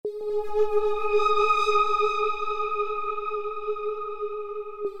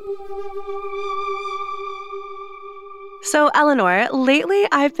So, Eleanor, lately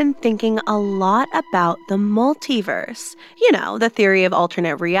I've been thinking a lot about the multiverse. You know, the theory of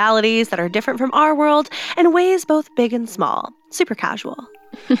alternate realities that are different from our world in ways both big and small. Super casual.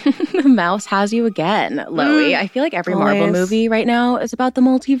 The mouse has you again, Loie. I feel like every Marvel movie right now is about the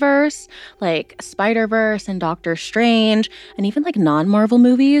multiverse, like Spider-Verse and Doctor Strange, and even like non-Marvel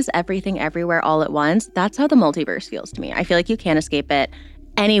movies, Everything Everywhere All at Once. That's how the multiverse feels to me. I feel like you can't escape it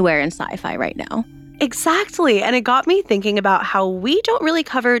anywhere in sci-fi right now. Exactly. And it got me thinking about how we don't really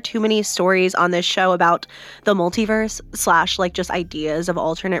cover too many stories on this show about the multiverse / like just ideas of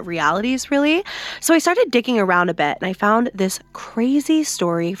alternate realities, really. So I started digging around a bit and I found this crazy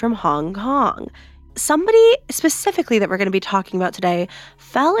story from Hong Kong. Somebody specifically that we're going to be talking about today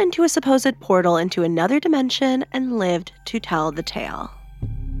fell into a supposed portal into another dimension and lived to tell the tale.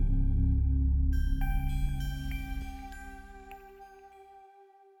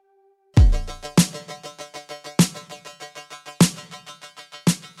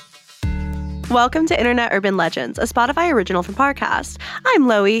 Welcome to Internet Urban Legends, a Spotify original from Parcast. I'm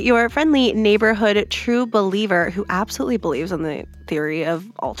Loie, your friendly neighborhood true believer who absolutely believes in the theory of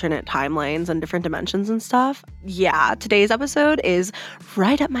alternate timelines and different dimensions and stuff. Yeah, today's episode is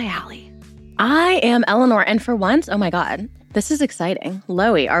right up my alley. I am Eleanor, and for once, oh my God, this is exciting.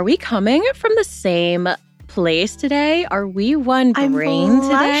 Loie, are we coming from the same place today? Are we one brain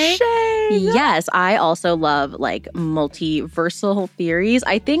today? Yes, I also love like multiversal theories.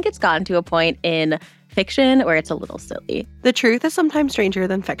 I think it's gotten to a point in fiction where it's a little silly. The truth is sometimes stranger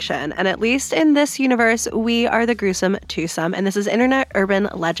than fiction, and at least in this universe, we are the gruesome twosome, and this is Internet Urban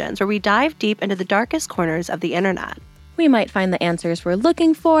Legends, where we dive deep into the darkest corners of the internet. We might find the answers we're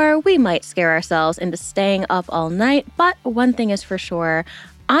looking for, we might scare ourselves into staying up all night, but one thing is for sure,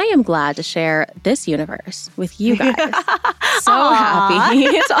 I am glad to share this universe with you guys. So happy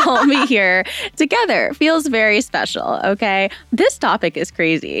to all be here together. Feels very special, okay? This topic is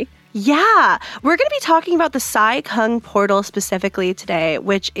crazy. Yeah, we're going to be talking about the Sai Kung Portal specifically today,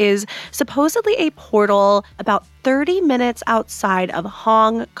 which is supposedly a portal about 30 minutes outside of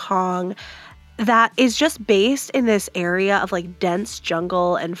Hong Kong that is just based in this area of like dense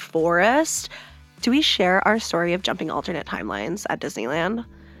jungle and forest. Do we share our story of jumping alternate timelines at Disneyland?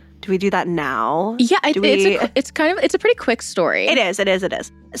 Do we do that now? Yeah, it's a pretty quick story. It is.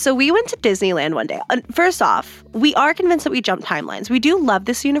 So we went to Disneyland one day. First off, we are convinced that we jumped timelines. We do love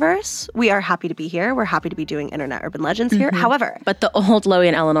this universe. We are happy to be here. We're happy to be doing Internet Urban Legends here. However, but the old Loie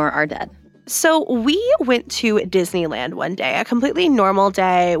and Eleanor are dead. So we went to Disneyland one day, a completely normal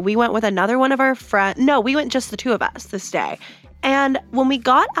day. We went with another one of our friends. No, we went just the two of us this day. And when we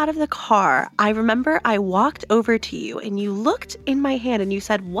got out of the car, I remember I walked over to you and you looked in my hand and you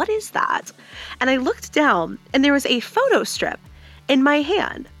said, "What is that?" And I looked down and there was a photo strip in my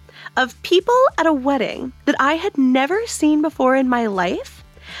hand of people at a wedding that I had never seen before in my life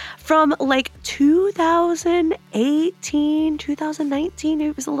from like 2018, 2019,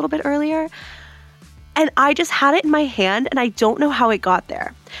 it was a little bit earlier. And I just had it in my hand and I don't know how it got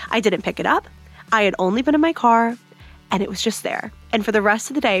there. I didn't pick it up. I had only been in my car. And it was just there. And for the rest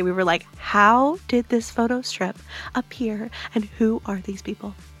of the day, we were like, how did this photo strip appear? And who are these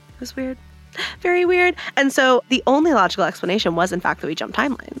people? It was weird. Very weird. And so the only logical explanation was, in fact, that we jumped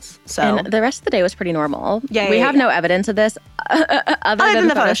timelines. So and the rest of the day was pretty normal. We have no evidence of this other than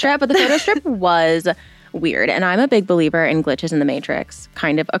the photo strip. But the photo strip was weird. And I'm a big believer in glitches in the Matrix,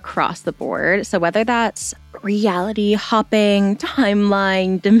 kind of across the board. So whether that's reality hopping,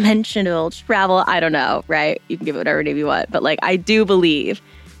 timeline, dimensional travel, I don't know, right? You can give it whatever name you want. But like, I do believe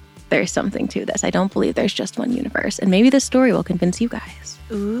there's something to this. I don't believe there's just one universe. And maybe this story will convince you guys.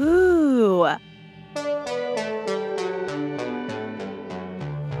 Ooh.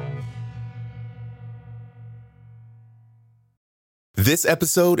 This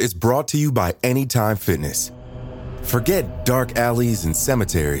episode is brought to you by Anytime Fitness. Forget dark alleys and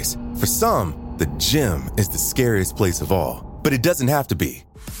cemeteries. For some, the gym is the scariest place of all. But it doesn't have to be.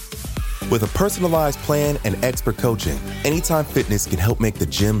 With a personalized plan and expert coaching, Anytime Fitness can help make the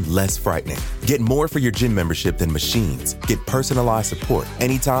gym less frightening. Get more for your gym membership than machines. Get personalized support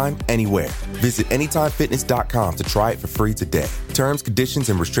anytime, anywhere. Visit AnytimeFitness.com to try it for free today. Terms, conditions,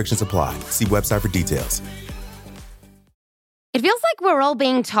 and restrictions apply. See website for details. It feels like we're all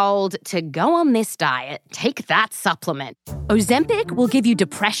being told to go on this diet, take that supplement. Ozempic will give you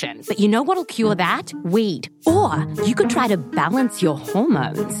depression, but you know what'll cure that? Weed. Or you could try to balance your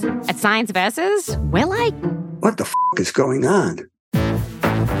hormones. At Science Versus, we're like, what the is going on?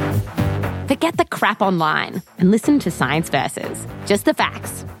 Forget the crap online and listen to Science Versus. Just the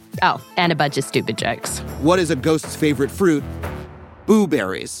facts. Oh, and a bunch of stupid jokes. What is a ghost's favorite fruit?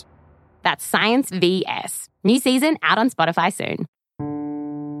 Blueberries. That's Science VS. New season out on Spotify soon.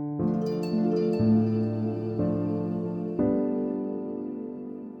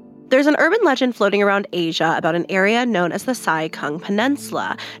 There's an urban legend floating around Asia about an area known as the Sai Kung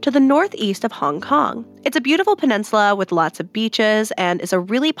Peninsula to the northeast of Hong Kong. It's a beautiful peninsula with lots of beaches and is a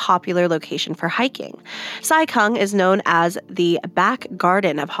really popular location for hiking. Sai Kung is known as the back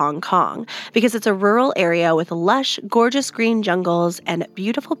garden of Hong Kong because it's a rural area with lush, gorgeous green jungles and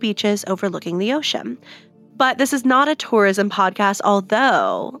beautiful beaches overlooking the ocean. But this is not a tourism podcast,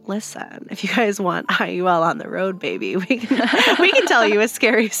 although, listen, if you guys want IUL on the road, baby, we can tell you a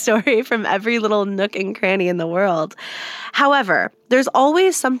scary story from every little nook and cranny in the world. However, there's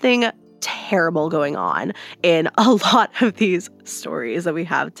always something terrible going on in a lot of these stories that we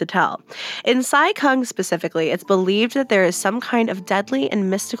have to tell. In Sai Kung specifically, it's believed that there is some kind of deadly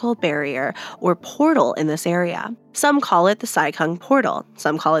and mystical barrier or portal in this area. Some call it the Sai Kung Portal,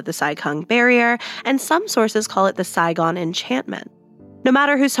 some call it the Sai Kung Barrier, and some sources call it the Saigon Enchantment. No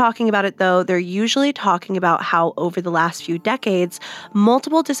matter who's talking about it, though, they're usually talking about how over the last few decades,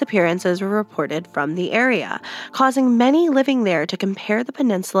 multiple disappearances were reported from the area, causing many living there to compare the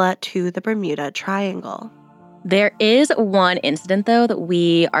peninsula to the Bermuda Triangle. There is one incident, though, that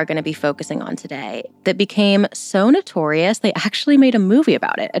we are going to be focusing on today that became so notorious, they actually made a movie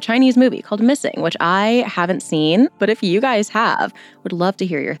about it, a Chinese movie called Missing, which I haven't seen, but if you guys have, would love to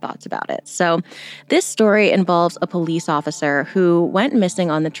hear your thoughts about it. So this story involves a police officer who went missing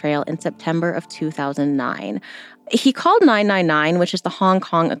on the trail in September of 2009. He called 999, which is the Hong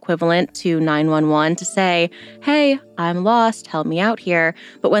Kong equivalent to 911, to say, "Hey, I'm lost, help me out here."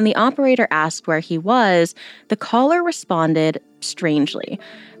 But when the operator asked where he was, the caller responded strangely.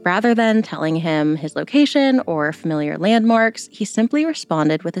 Rather than telling him his location or familiar landmarks, he simply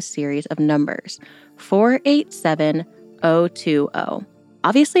responded with a series of numbers, 487020.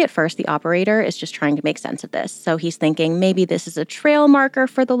 Obviously, at first, the operator is just trying to make sense of this. So he's thinking maybe this is a trail marker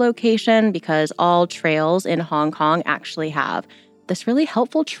for the location because all trails in Hong Kong actually have this really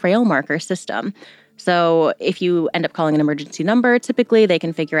helpful trail marker system. So if you end up calling an emergency number, typically they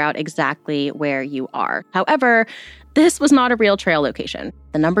can figure out exactly where you are. However, this was not a real trail location.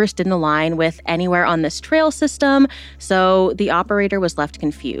 The numbers didn't align with anywhere on this trail system, so the operator was left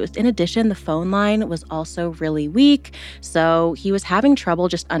confused. In addition, the phone line was also really weak, so he was having trouble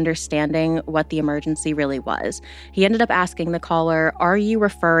just understanding what the emergency really was. He ended up asking the caller, "Are you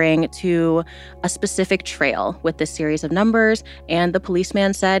referring to a specific trail with this series of numbers?" And the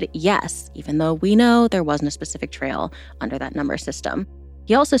policeman said yes, even though we know there wasn't a specific trail under that number system.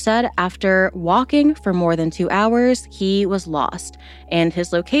 He also said after walking for more than 2 hours, he was lost, and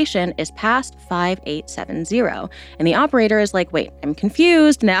his location is past 5870. And the operator is like, "Wait, I'm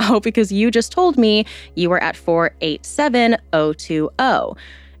confused now because you just told me you were at 487020.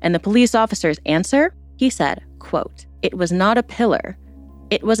 And the police officer's answer, he said, quote, "It was not a pillar,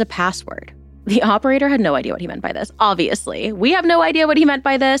 it was a password." The operator had no idea what he meant by this, obviously. We have no idea what he meant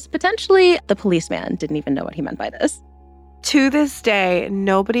by this. Potentially, the policeman didn't even know what he meant by this. To this day,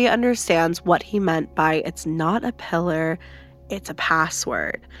 nobody understands what he meant by "it's not a pillar, it's a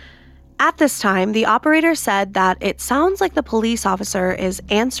password." At this time, the operator said that it sounds like the police officer is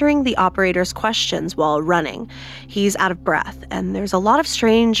answering the operator's questions while running. He's out of breath, and there's a lot of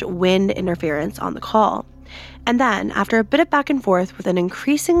strange wind interference on the call. And then, after a bit of back and forth with an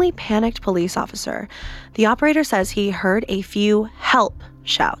increasingly panicked police officer, the operator says he heard a few "help"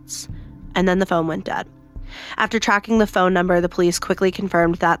 shouts, and then the phone went dead. After tracking the phone number, the police quickly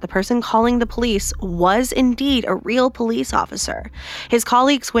confirmed that the person calling the police was indeed a real police officer. His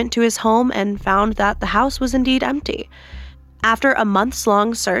colleagues went to his home and found that the house was indeed empty. After a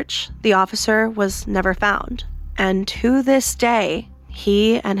months-long search, the officer was never found. And to this day,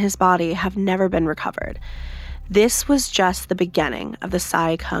 he and his body have never been recovered. This was just the beginning of the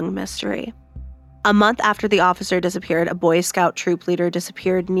Sai Kung mystery. A month after the officer disappeared, a Boy Scout troop leader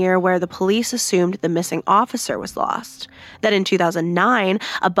disappeared near where the police assumed the missing officer was lost. Then in 2009,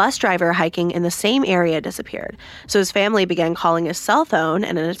 a bus driver hiking in the same area disappeared, so his family began calling his cell phone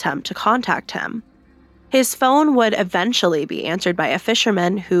in an attempt to contact him. His phone would eventually be answered by a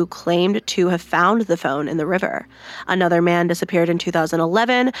fisherman who claimed to have found the phone in the river. Another man disappeared in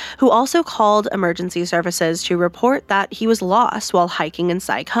 2011 who also called emergency services to report that he was lost while hiking in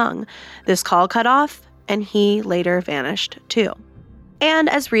Sai Kung. This call cut off, and he later vanished too. And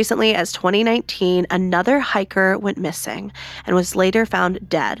as recently as 2019, another hiker went missing and was later found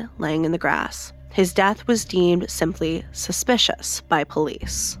dead, laying in the grass. His death was deemed simply suspicious by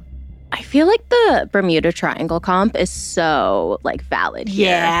police. I feel like the Bermuda Triangle comp is so, like, valid here.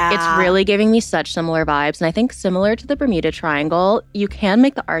 Yeah. It's really giving me such similar vibes. And I think similar to the Bermuda Triangle, you can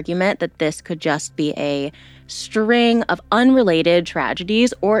make the argument that this could just be a string of unrelated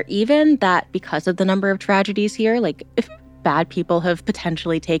tragedies, or even that because of the number of tragedies here, like, if bad people have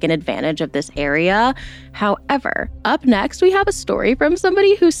potentially taken advantage of this area. However, up next, we have a story from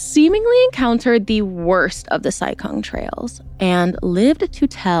somebody who seemingly encountered the worst of the Sai Kung trails and lived to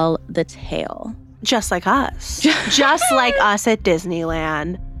tell the tale. Just like us. Just like us at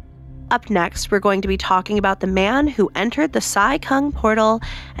Disneyland. Up next, we're going to be talking about the man who entered the Sai Kung Portal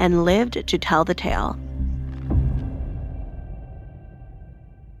and lived to tell the tale.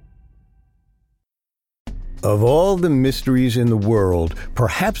 Of all the mysteries in the world,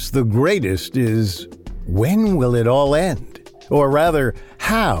 perhaps the greatest is, when will it all end? Or rather,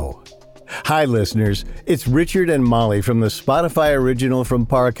 how? Hi, listeners. It's Richard and Molly from the Spotify original from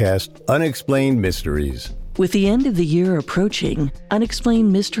Parcast, Unexplained Mysteries. With the end of the year approaching,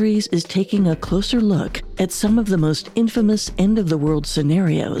 Unexplained Mysteries is taking a closer look at some of the most infamous end-of-the-world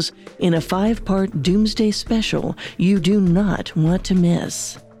scenarios in a 5-part Doomsday special you do not want to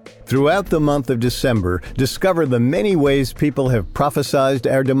miss. Throughout the month of December, discover the many ways people have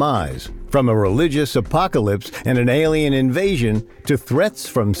prophesized our demise, from a religious apocalypse and an alien invasion to threats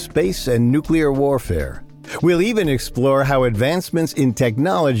from space and nuclear warfare. We'll even explore how advancements in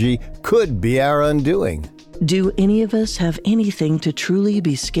technology could be our undoing. Do any of us have anything to truly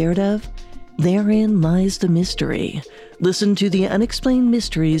be scared of? Therein lies the mystery. Listen to the Unexplained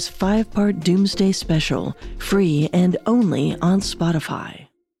Mysteries 5-part Doomsday special, free and only on Spotify.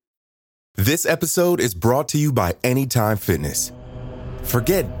 This episode is brought to you by Anytime Fitness.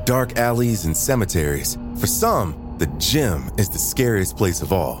 Forget dark alleys and cemeteries. For some, the gym is the scariest place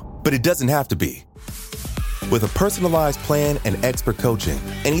of all, but it doesn't have to be. With a personalized plan and expert coaching,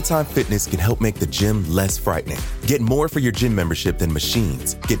 Anytime Fitness can help make the gym less frightening. Get more for your gym membership than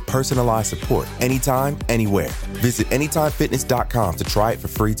machines. Get personalized support anytime, anywhere. Visit AnytimeFitness.com to try it for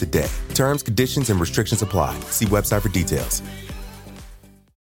free today. Terms, conditions, and restrictions apply. See website for details.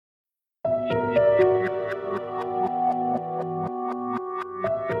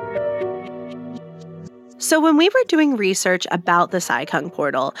 So when we were doing research about the Sai Kung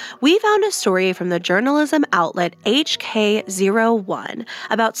Portal, we found a story from the journalism outlet HK01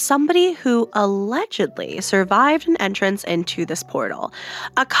 about somebody who allegedly survived an entrance into this portal.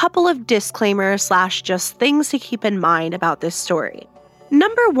 A couple of disclaimers / just things to keep in mind about this story.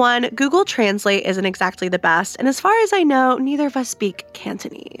 Number one, Google Translate isn't exactly the best, and as far as I know, neither of us speak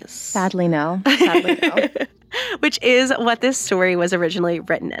Cantonese. Sadly, no. Sadly, no. Which is what this story was originally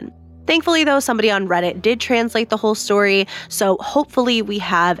written in. Thankfully, though, somebody on Reddit did translate the whole story, so hopefully we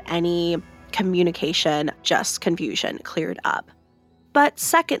have any communication, just confusion cleared up. But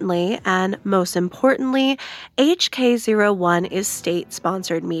secondly, and most importantly, HK01 is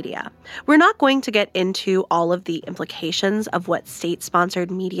state-sponsored media. We're not going to get into all of the implications of what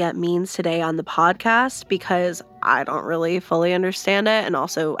state-sponsored media means today on the podcast because I don't really fully understand it, and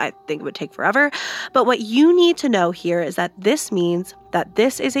also I think it would take forever. But what you need to know here is that this means that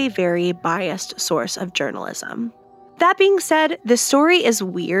this is a very biased source of journalism. That being said, the story is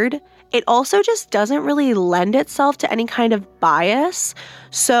weird. It also just doesn't really lend itself to any kind of bias.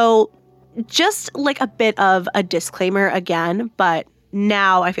 So just like a bit of a disclaimer again, but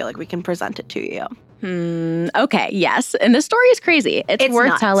now I feel like we can present it to you. Okay, yes. And this story is crazy. It's worth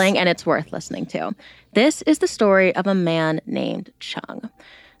nuts. telling and it's worth listening to. This is the story of a man named Chung.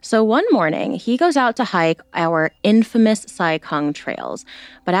 So one morning, he goes out to hike our infamous Sai Kung trails.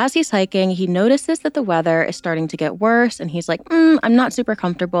 But as he's hiking, he notices that the weather is starting to get worse, and he's like, I'm not super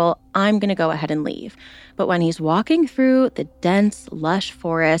comfortable. I'm going to go ahead and leave. But when he's walking through the dense, lush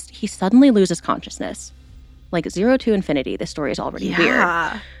forest, he suddenly loses consciousness. Like 0 to infinity, this story is already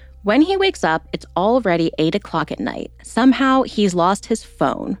weird. When he wakes up, it's already 8 o'clock at night. Somehow, he's lost his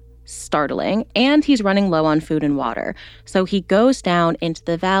phone. Startling, and he's running low on food and water. So he goes down into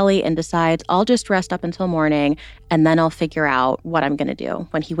the valley and decides, I'll just rest up until morning, and then I'll figure out what I'm going to do.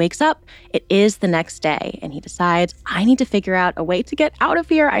 When he wakes up, it is the next day, and he decides, I need to figure out a way to get out of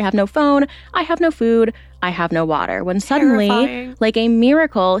here. I have no phone, I have no food, I have no water. When suddenly, like a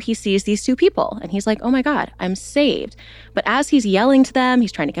miracle, he sees these 2 people, and he's like, oh my God, I'm saved. But as he's yelling to them,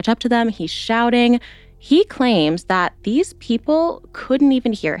 he's trying to catch up to them, he's shouting. He claims that these people couldn't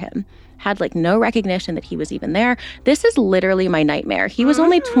even hear him, had like no recognition that he was even there. This is literally my nightmare. He was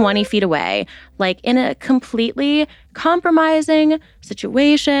only 20 feet away, like in a completely compromising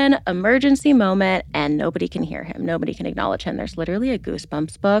situation, emergency moment, and nobody can hear him. Nobody can acknowledge him. There's literally a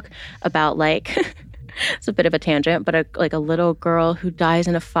Goosebumps book about like It's a bit of a tangent, but a little girl who dies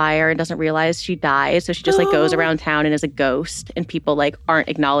in a fire and doesn't realize she dies. So she just goes around town and is a ghost, and people aren't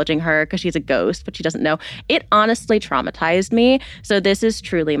acknowledging her because she's a ghost, but she doesn't know. It honestly traumatized me. So this is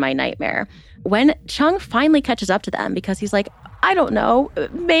truly my nightmare. When Chung finally catches up to them because he's like, I don't know,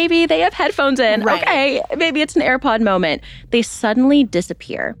 maybe they have headphones in. Right. Okay, maybe it's an AirPod moment. They suddenly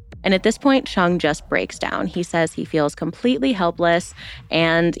disappear. And at this point, Chung just breaks down. He says he feels completely helpless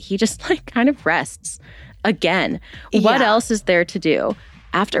and he just kind of rests. Again, what else is there to do?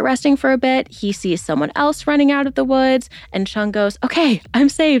 After resting for a bit, he sees someone else running out of the woods and Chung goes, okay, I'm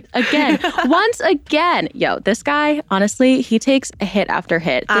saved again. Once again. Yo, this guy, honestly, he takes a hit after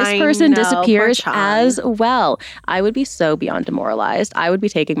hit. This person disappears as well. I would be so beyond demoralized. I would be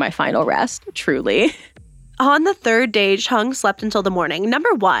taking my final rest, truly. On the third day, Chung slept until the morning.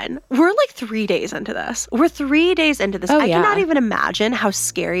 Number one, we're 3 days into this. I cannot even imagine how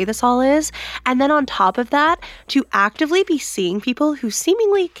scary this all is. And then on top of that, to actively be seeing people who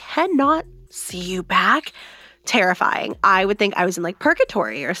seemingly cannot see you back, terrifying. I would think I was in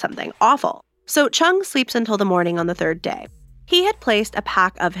purgatory or something awful. So Chung sleeps until the morning on the third day. He had placed a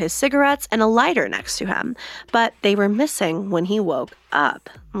pack of his cigarettes and a lighter next to him, but they were missing when he woke up.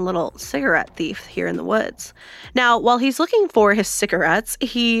 A little cigarette thief here in the woods. Now, while he's looking for his cigarettes,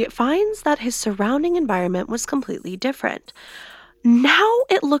 he finds that his surrounding environment was completely different. Now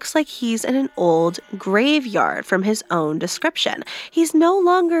it looks like he's in an old graveyard from his own description. He's no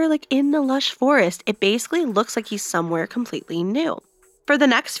longer in the lush forest. It basically looks like he's somewhere completely new. For the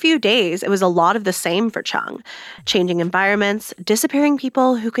next few days, it was a lot of the same for Chung. Changing environments, disappearing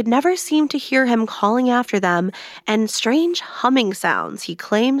people who could never seem to hear him calling after them, and strange humming sounds he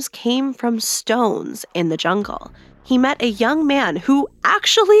claims came from stones in the jungle. He met a young man who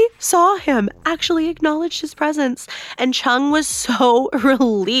actually saw him, actually acknowledged his presence, and Chung was so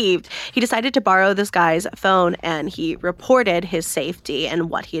relieved. He decided to borrow this guy's phone, and he reported his safety and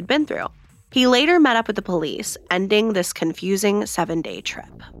what he had been through. He later met up with the police, ending this confusing 7-day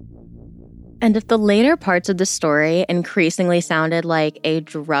trip. And if the later parts of the story increasingly sounded like a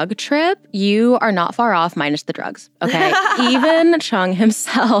drug trip, you are not far off minus the drugs, okay? Even Chung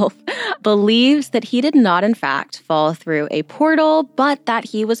himself believes that he did not, in fact, fall through a portal, but that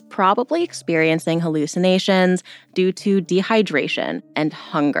he was probably experiencing hallucinations due to dehydration and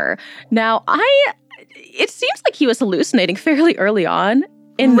hunger. Now, it seems like he was hallucinating fairly early on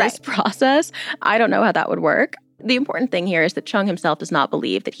in this process. I don't know how that would work. The important thing here is that Chung himself does not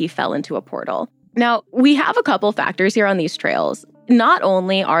believe that he fell into a portal. Now, we have a couple factors here on these trails. Not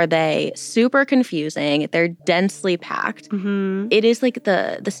only are they super confusing, they're densely packed. Mm-hmm. It is the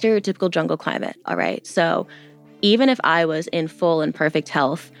stereotypical jungle climate, all right? So even if I was in full and perfect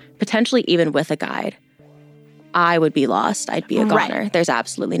health, potentially even with a guide, I would be lost. I'd be a goner. There's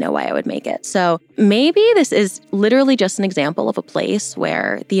absolutely no way I would make it. So maybe this is literally just an example of a place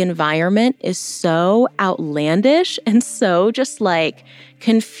where the environment is so outlandish and so just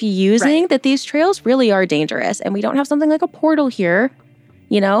confusing that these trails really are dangerous. And we don't have something like a portal here.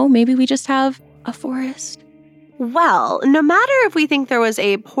 Maybe we just have a forest. Well, no matter if we think there was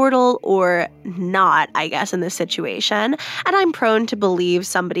a portal or not, I guess, in this situation, and I'm prone to believe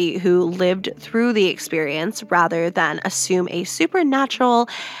somebody who lived through the experience rather than assume a supernatural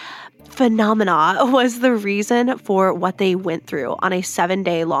phenomena was the reason for what they went through on a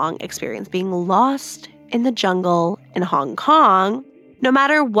 7-day-long experience, being lost in the jungle in Hong Kong. No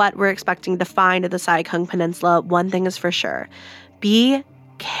matter what we're expecting to find at the Sai Kung Peninsula, one thing is for sure. Be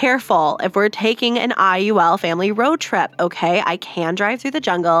careful if we're taking an IUL family road trip, okay? I can drive through the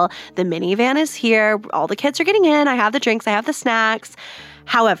jungle. The minivan is here. All the kids are getting in. I have the drinks. I have the snacks.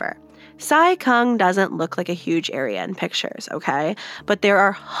 However, Sai Kung doesn't look like a huge area in pictures, okay? But there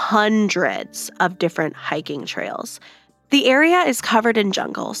are hundreds of different hiking trails. The area is covered in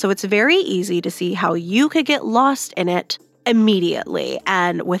jungle, so it's very easy to see how you could get lost in it immediately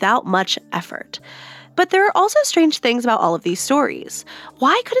and without much effort. But there are also strange things about all of these stories.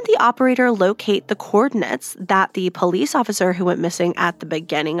 Why couldn't the operator locate the coordinates that the police officer who went missing at the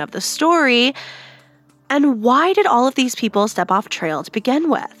beginning of the story? And why did all of these people step off trail to begin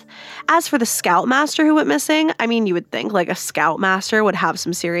with? As for the scoutmaster who went missing, you would think a scoutmaster would have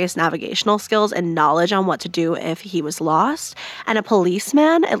some serious navigational skills and knowledge on what to do if he was lost. And a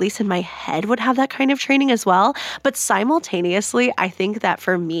policeman, at least in my head, would have that kind of training as well. But simultaneously, I think that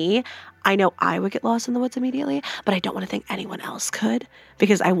for me, I know I would get lost in the woods immediately, but I don't want to think anyone else could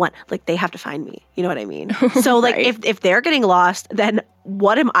because I want, like, they have to find me. You know what I mean? So, like, Right. if they're getting lost, then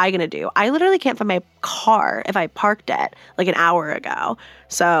what am I going to do? I literally can't find my car if I parked it, like, an hour ago.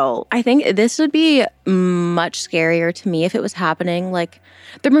 So I think this would be much scarier to me if it was happening. Like,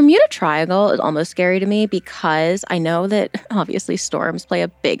 the Bermuda Triangle is almost scary to me because I know that obviously storms play a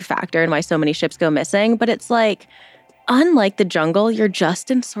big factor in why so many ships go missing, but it's like, unlike the jungle, you're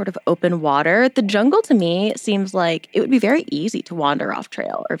just in sort of open water. The jungle, to me, seems like it would be very easy to wander off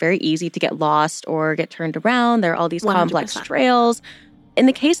trail or very easy to get lost or get turned around. There are all these 100%. complex trails. In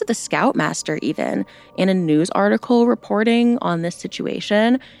the case of the Scoutmaster, even, in a news article reporting on this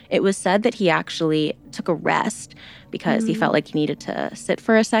situation, it was said that he actually took a rest because he felt like he needed to sit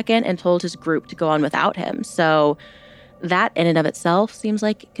for a second and told his group to go on without him. So that in and of itself seems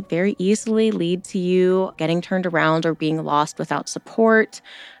like it could very easily lead to you getting turned around or being lost without support.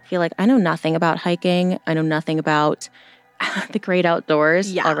 I feel like I know nothing about hiking. I know nothing about the great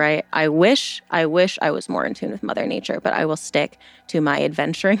outdoors. Yeah. All right. I wish I was more in tune with Mother Nature, but I will stick to my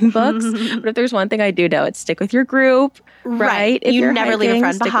adventuring books. But if there's one thing I do know, it's stick with your group, right? If You you're never leave a hiking,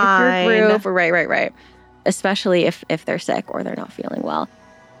 friend stick behind. with your group. Right. Especially if they're sick or they're not feeling well.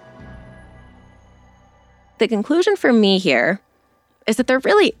 The conclusion for me here is that there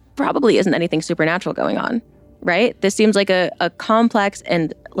really probably isn't anything supernatural going on, right? This seems like a complex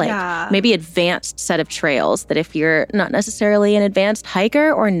and maybe advanced set of trails that if you're not necessarily an advanced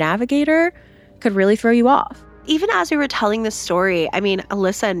hiker or navigator, could really throw you off. Even as we were telling this story, I mean,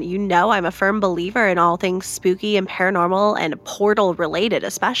 listen, you know I'm a firm believer in all things spooky and paranormal and portal related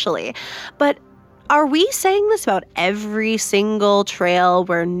especially. But are we saying this about every single trail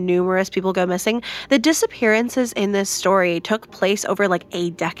where numerous people go missing? The disappearances in this story took place over like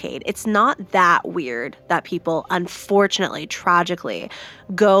a decade. It's not that weird that people, unfortunately, tragically,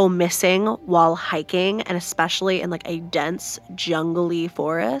 go missing while hiking, and especially in like a dense, jungly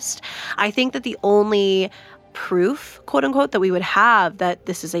forest. I think that the only proof, quote unquote, that we would have that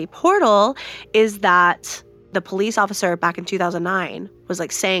this is a portal is that the police officer back in 2009 was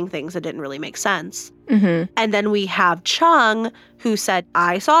like saying things that didn't really make sense. Mm-hmm. And then we have Chung, who said,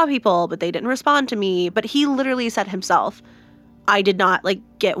 I saw people, but they didn't respond to me. But he literally said himself, I did not like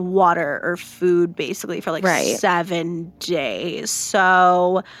get water or food basically for like 7 days.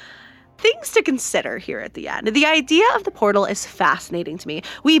 So things to consider here at the end. The idea of the portal is fascinating to me.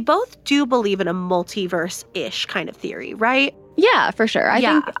 We both do believe in a multiverse-ish kind of theory, right? Yeah, for sure. I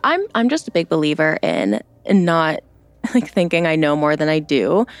think I'm just a big believer in not like thinking I know more than I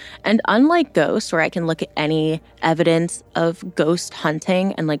do. And unlike ghosts, where I can look at any evidence of ghost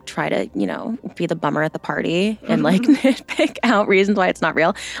hunting and like try to, be the bummer at the party and like pick out reasons why it's not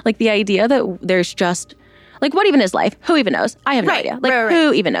real. Like the idea that there's just like, what even is life? Who even knows? I have no idea. Like,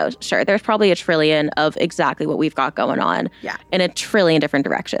 who even knows? Sure, there's probably a trillion of exactly what we've got going on in a trillion different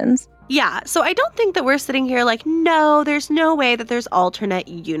directions. Yeah, so I don't think that we're sitting here like, no, there's no way that there's alternate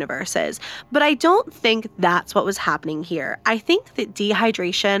universes. But I don't think that's what was happening here. I think that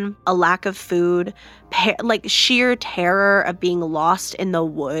dehydration, a lack of food, like sheer terror of being lost in the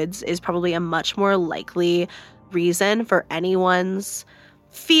woods is probably a much more likely reason for anyone's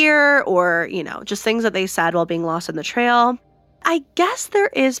fear or, just things that they said while being lost in the trail. I guess there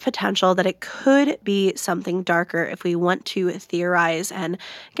is potential that it could be something darker if we want to theorize and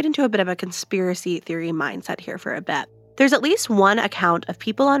get into a bit of a conspiracy theory mindset here for a bit. There's at least one account of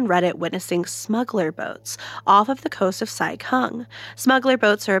people on Reddit witnessing smuggler boats off of the coast of Sai Kung. Smuggler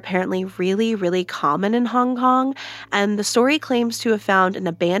boats are apparently really, really common in Hong Kong, and the story claims to have found an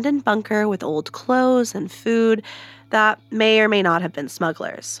abandoned bunker with old clothes and food that may or may not have been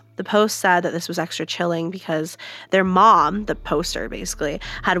smugglers. The post said that this was extra chilling because their mom, the poster basically,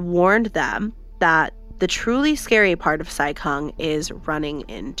 had warned them that the truly scary part of Sai Kung is running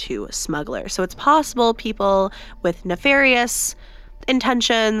into smugglers. So it's possible people with nefarious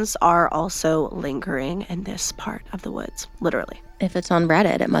intentions are also lingering in this part of the woods, literally. If it's on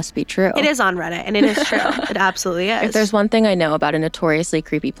Reddit, it must be true. It is on Reddit, and it is true. It absolutely is. If there's one thing I know about a notoriously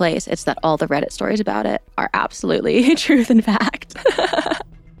creepy place, it's that all the Reddit stories about it are absolutely truth and fact.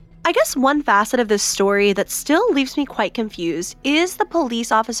 I guess one facet of this story that still leaves me quite confused is the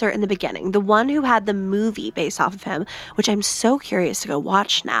police officer in the beginning, the one who had the movie based off of him, which I'm so curious to go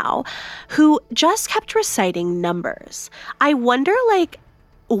watch now, who just kept reciting numbers. I wonder,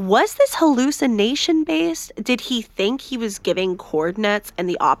 was this hallucination based? Did he think he was giving coordinates and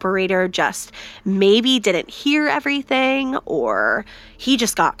the operator just maybe didn't hear everything, or he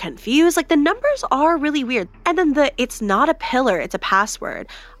just got confused? Like, the numbers are really weird. And then it's not a pillar, it's a password.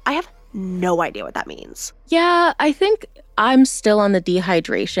 I have no idea what that means. Yeah, I think I'm still on the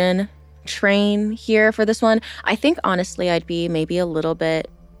dehydration train here for this one. I think, honestly, I'd be maybe a little bit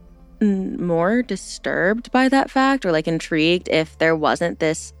more disturbed by that fact, or like intrigued if there wasn't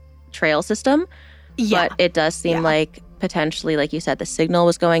this trail system. Yeah. But it does seem like potentially, like you said, the signal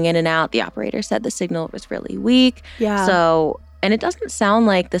was going in and out. The operator said the signal was really weak. Yeah. So, and it doesn't sound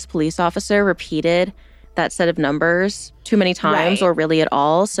like this police officer repeated that set of numbers too many times or really at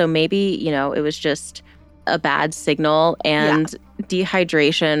all. So maybe, you know, it was just a bad signal and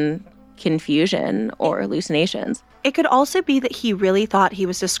dehydration, confusion, or hallucinations. It could also be that he really thought he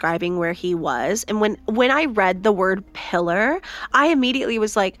was describing where he was. And when I read the word pillar, I immediately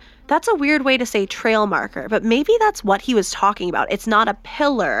was like, that's a weird way to say trail marker. But maybe that's what he was talking about. It's not a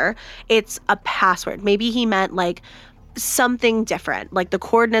pillar, it's a password. Maybe he meant like something different, like the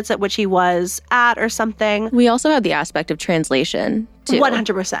coordinates at which he was at or something. We also have the aspect of translation, too.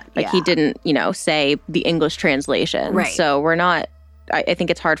 100%. Like he didn't, you know, say the English translation. Right. So we're not, I think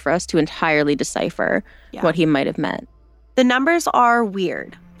it's hard for us to entirely decipher what he might have meant. The numbers are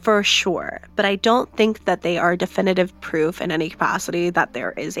weird, for sure, but I don't think that they are definitive proof in any capacity that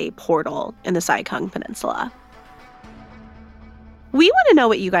there is a portal in the Sai Kung Peninsula. We want to know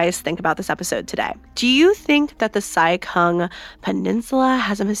what you guys think about this episode today. Do you think that the Sai Kung Peninsula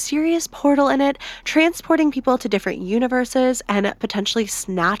has a mysterious portal in it, transporting people to different universes and potentially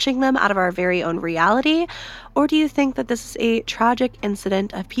snatching them out of our very own reality? Or do you think that this is a tragic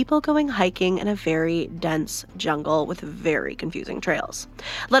incident of people going hiking in a very dense jungle with very confusing trails?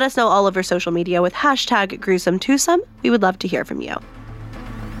 Let us know all over social media with hashtag #GruesomeTwosome. We would love to hear from you.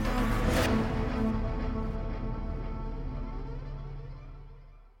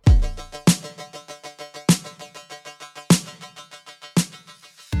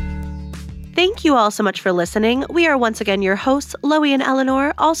 Thank you all so much for listening. We are once again your hosts, Loie and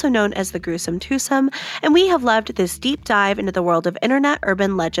Eleanor, also known as the Gruesome Twosome, and we have loved this deep dive into the world of internet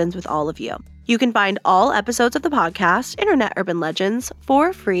urban legends with all of you. You can find all episodes of the podcast, Internet Urban Legends,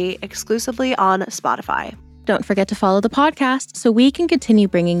 for free exclusively on Spotify. Don't forget to follow the podcast so we can continue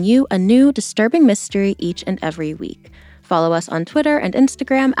bringing you a new disturbing mystery each and every week. Follow us on Twitter and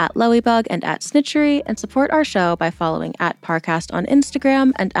Instagram at Loiebug and at Snitchery, and support our show by following at Parcast on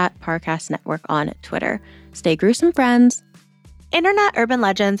Instagram and at Parcast Network on Twitter. Stay gruesome, friends. Internet Urban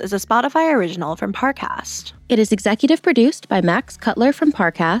Legends is a Spotify original from Parcast. It is executive produced by Max Cutler from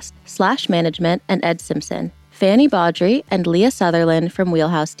Parcast, /management, and Ed Simpson, Fanny Baudry, and Leah Sutherland from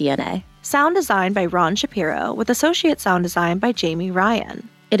Wheelhouse DNA. Sound design by Ron Shapiro, with associate sound design by Jamie Ryan.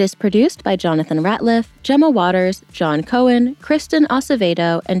 It is produced by Jonathan Ratliff, Gemma Waters, John Cohen, Kristen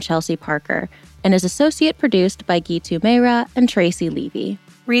Acevedo, and Chelsea Parker, and is associate produced by Gitu Meira and Tracy Levy.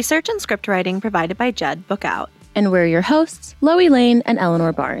 Research and script writing provided by Jed Bookout. And we're your hosts, Loie Lane and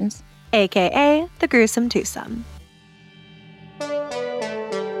Eleanor Barnes, a.k.a. the Gruesome Twosome.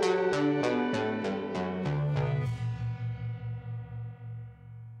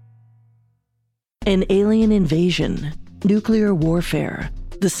 An alien invasion, nuclear warfare,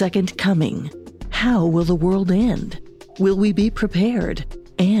 the second coming. How will the world end? Will we be prepared?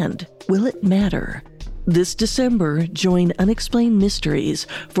 And will it matter? This December, join Unexplained Mysteries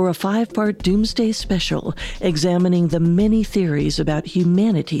for a 5-part Doomsday special examining the many theories about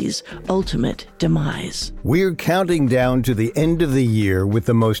humanity's ultimate demise. We're counting down to the end of the year with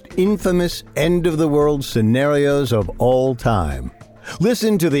the most infamous end-of-the-world scenarios of all time.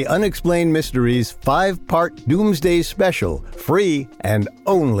 Listen to the Unexplained Mysteries 5-part Doomsday special, free and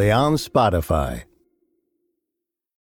only on Spotify.